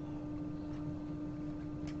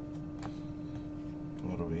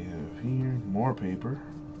 What do we have here? More paper.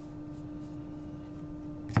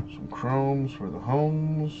 Some chromes for the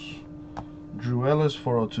homes. Drew Ellis,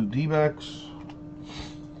 402 D-backs.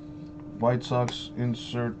 White Sox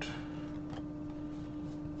insert.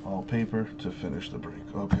 All paper to finish the break.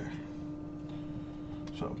 Okay.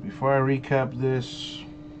 So before I recap this,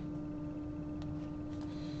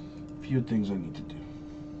 a few things I need to do.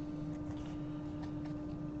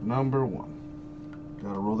 Number one,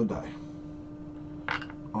 gotta roll the die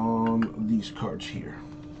on these cards here.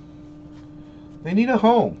 They need a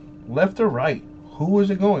home, left or right. Who is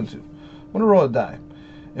it going to? I'm gonna roll a die.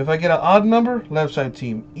 If I get an odd number, left side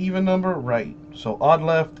team. Even number, right. So odd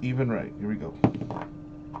left, even right. Here we go.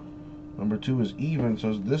 Number 2 is even,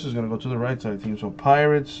 so this is going to go to the right side team. So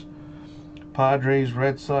Pirates, Padres,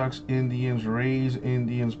 Red Sox, Indians, Rays,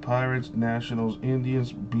 Indians, Pirates, Nationals,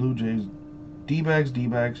 Indians, Blue Jays,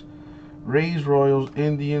 D-backs, Rays, Royals,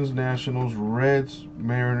 Indians, Nationals, Reds,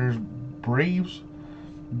 Mariners, Braves,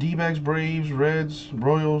 D-backs, Braves, Reds,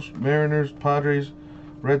 Royals, Mariners, Padres,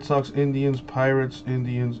 Red Sox, Indians, Pirates,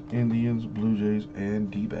 Indians, Blue Jays,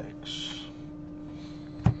 and D-backs.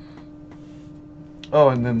 Oh,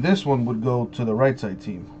 and then this one would go to the right side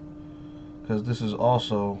team, because this is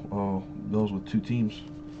also goes with 2 teams.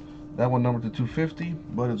 That one numbered to 250,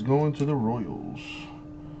 but it's going to the Royals.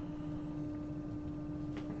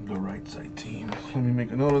 The right side team. Let me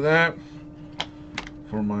make a note of that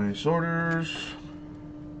for my sorters.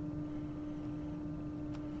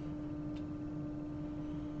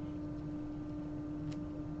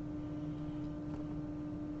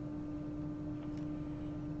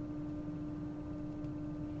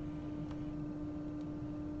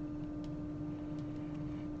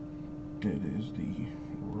 It is the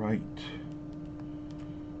right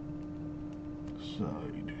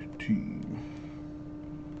side team.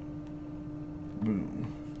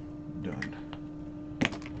 Boom. Done.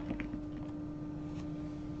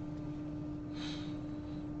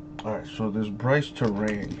 Alright, so there's Bryce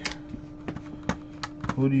Terang.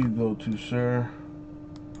 Who do you go to, sir?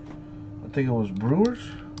 I think it was Brewers.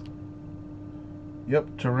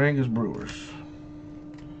 Yep, Terang is Brewers.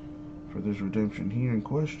 For this redemption here in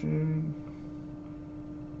question.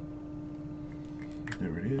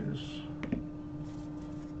 There it is.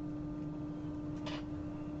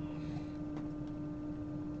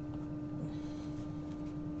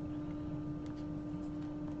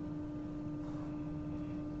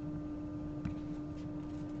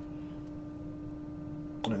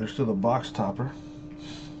 There's still the box topper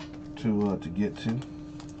to get to.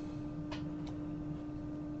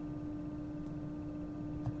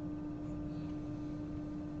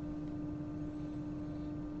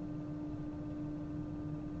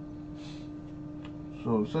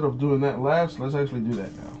 So instead of doing that last, let's actually do that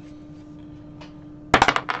now.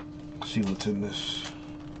 See what's in this.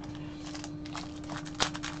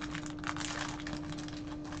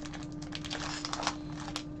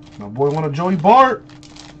 My boy want a Joey Bart.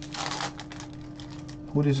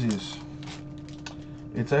 Who this is?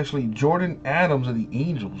 It's actually Jordan Adams of the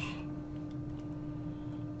Angels.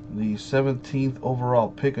 The 17th overall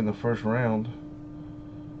pick in the first round.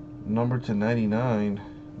 Numbered to 99.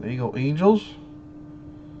 There you go, Angels.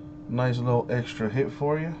 Nice little extra hit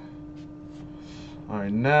for you.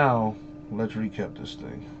 Alright, now let's recap this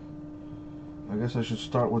thing. I guess I should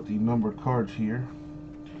start with the numbered cards here.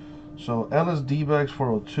 So Ellis D-backs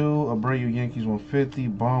 402, Abreu Yankees 150,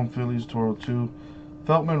 Baum Phillies 402,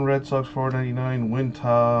 Feltman Red Sox 499,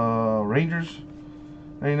 Winter Rangers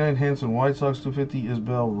 99, Hanson White Sox 250,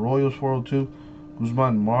 Isbell Royals 402,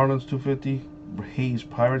 Guzman Marlins 250, Hayes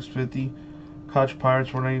Pirates 50, Koch Pirates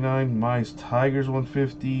 499, Mize Tigers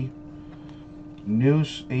 150,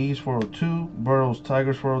 Noose A's 402, Burrows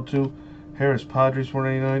Tigers 402, Harris Padres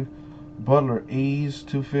 499, Butler A's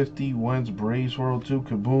 250, Wentz Braves 402,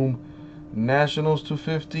 Kaboom Nationals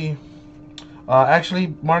 250.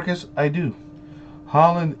 Actually, Marcus, I do.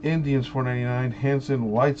 Holland Indians 499, Hanson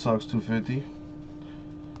White Sox 250,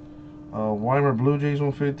 Weimer Blue Jays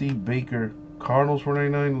 150, Baker Cardinals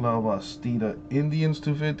 499, La Bastida Indians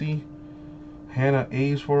 250, Hanna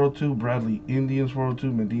A's 402, Bradley Indians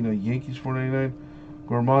 402, Medina Yankees 499,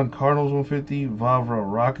 Gourmand Cardinals 150, Vavra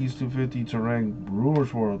Rockies 250, Terang Brewers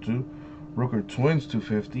 402, Rooker Twins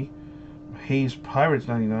 250, Hayes Pirates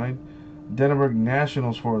 99, Denenberg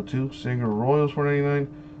Nationals 402, Singer Royals 499,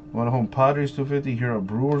 Monahan Padres 250, Hero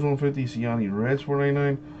Brewers 150, Ciani Reds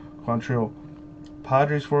 499, Quantrill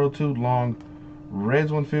Padres 402, Long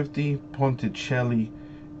Reds 150, Ponticelli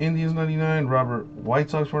Indians 99, Robert White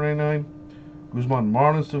Sox 499, Guzman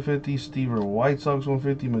Marlins 250, Stever White Sox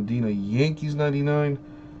 150, Medina Yankees 99,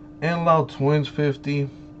 and Lau Twins 50,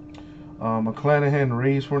 McClanahan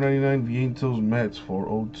Rays 499, Vientos Mets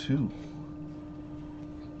 402.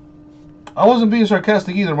 I wasn't being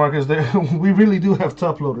sarcastic either, Marcus. We really do have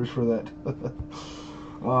top loaders for that.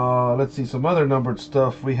 Let's see some other numbered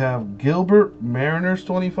stuff. We have Gilbert Mariners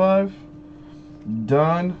 25,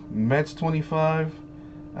 Dunn Mets 25,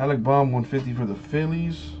 Alec Baum 150 for the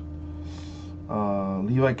Phillies,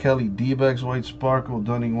 Levi Kelly D-backs White Sparkle,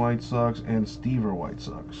 Dunning White Sox, and Stever White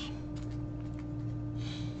Sox.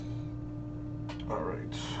 All right.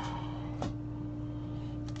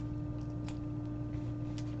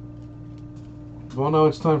 Well, now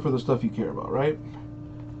it's time for the stuff you care about, right?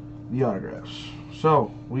 The autographs.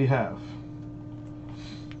 So, we have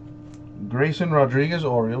Grayson Rodriguez,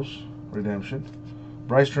 Orioles, redemption.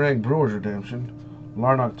 Bryce Trank, Brewers, redemption.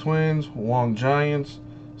 Larnock Twins, Wong Giants,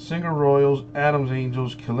 Singer Royals, Adams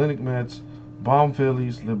Angels, Kalinick Mets, Baum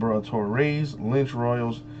Phillies, Liberator Rays, Lynch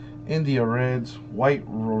Royals, India Reds, White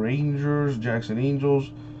Rangers, Jackson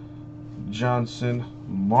Angels, Johnson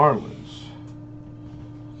Marlins.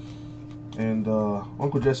 And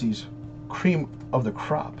Uncle Jesse's cream of the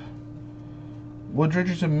crop. Wood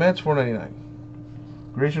Richardson Mets, $4.99.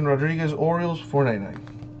 Grayson Rodriguez Orioles, $4.99.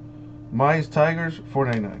 Mize Tigers,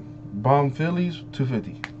 $4.99. Baum Phillies,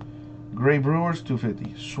 $2.50. Gray Brewers,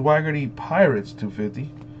 $2.50. Swaggerty Pirates, $2.50.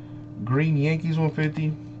 Green Yankees,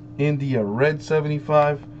 $1.50. India Red,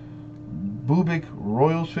 $75. Bubik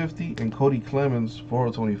Royals, $50. And Cody Clemens,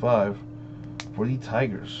 $4.25 for the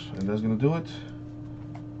Tigers. And that's going to do it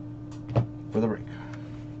for the break.